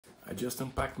I just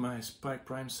unpacked my Spike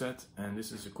Prime set, and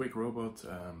this is a quick robot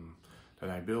that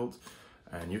I built,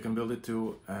 and you can build it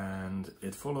too, and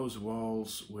it follows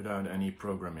walls without any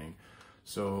programming.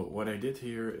 So what I did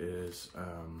here is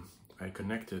I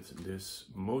connected this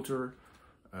motor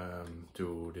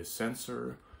to this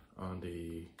sensor on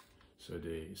the, so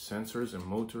the sensors and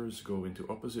motors go into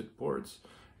opposite ports,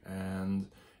 and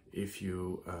if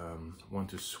you want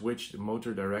to switch the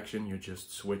motor direction, you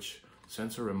just switch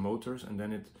sensor and motors, and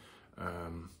then it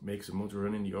makes the motor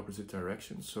run in the opposite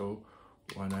direction. So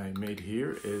what I made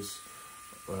here is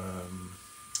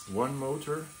one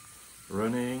motor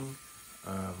running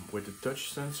with the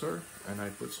touch sensor, and I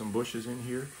put some bushes in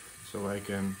here so I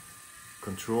can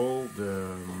control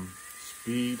the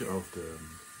speed of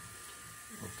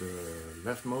the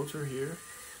left motor here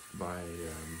by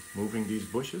moving these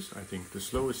bushes. I think the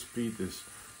slowest speed is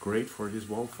great for this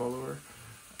wall follower,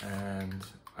 and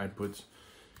I put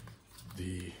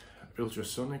the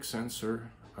ultrasonic sensor,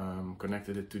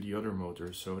 connected it to the other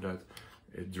motor so that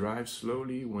it drives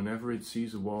slowly. Whenever it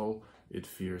sees a wall, it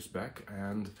veers back,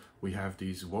 and we have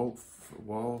these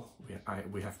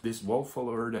we have this wall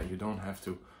follower that you don't have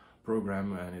to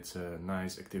program, and it's a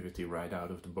nice activity right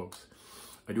out of the box.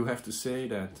 I do have to say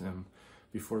that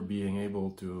before being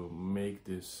able to make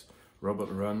this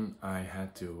robot run, I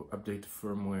had to update the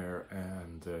firmware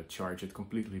and charge it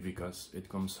completely, because it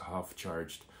comes half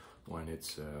charged when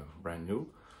it's brand new.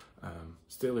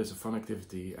 Still is a fun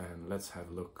activity, and let's have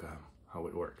a look how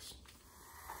it works.